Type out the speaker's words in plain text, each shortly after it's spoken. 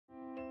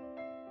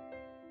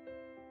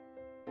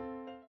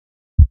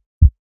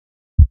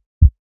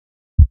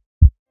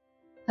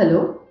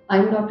Hello,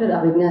 I'm Dr.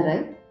 Abhijna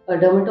Rai, a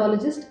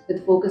dermatologist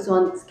with focus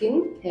on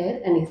skin,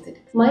 hair, and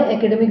aesthetics. My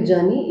academic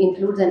journey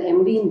includes an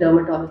MD in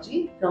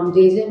dermatology from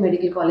JJ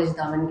Medical College,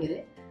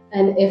 Davangere,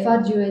 and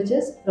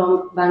FRGUHS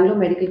from Bangalore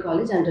Medical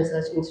College and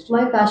Research Institute.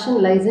 My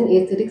passion lies in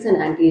aesthetics and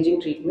anti-aging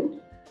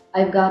treatment.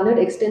 I've garnered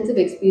extensive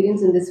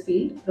experience in this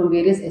field from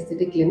various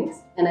aesthetic clinics,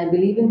 and I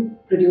believe in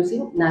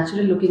producing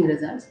natural-looking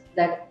results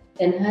that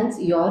enhance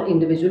your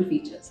individual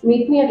features.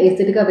 Meet me at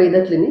Aesthetica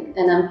Veda clinic,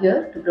 and I'm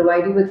here to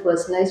provide you with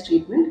personalized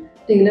treatment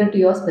tailored to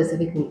your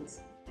specific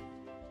needs.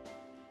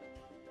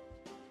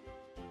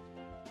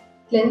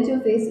 Cleanse your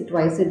face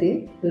twice a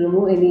day to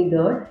remove any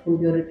dirt,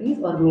 impurities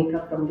or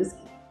makeup from the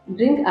skin.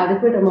 Drink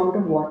adequate amount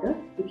of water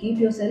to keep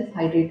yourself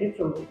hydrated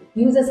from within.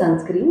 Use a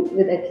sunscreen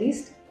with at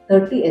least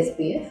 30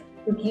 SPF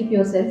to keep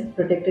yourself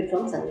protected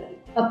from sunlight.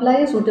 Apply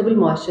a suitable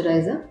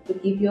moisturizer to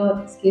keep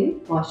your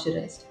skin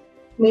moisturized.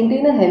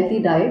 Maintain a healthy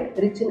diet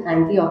rich in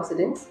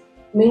antioxidants.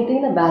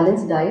 Maintain a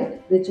balanced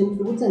diet rich in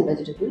fruits and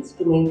vegetables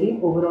to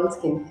maintain overall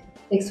skin health.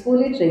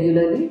 Exfoliate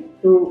regularly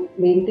to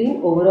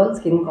maintain overall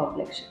skin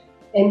complexion.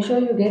 Ensure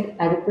you get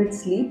adequate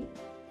sleep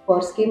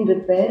for skin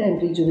repair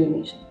and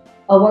rejuvenation.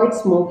 Avoid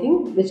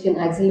smoking, which can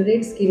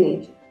accelerate skin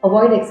aging.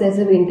 Avoid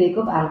excessive intake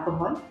of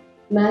alcohol.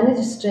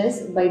 Manage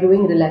stress by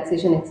doing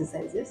relaxation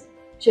exercises.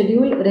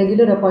 Schedule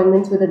regular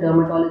appointments with a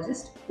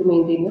dermatologist to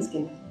maintain your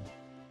skin health.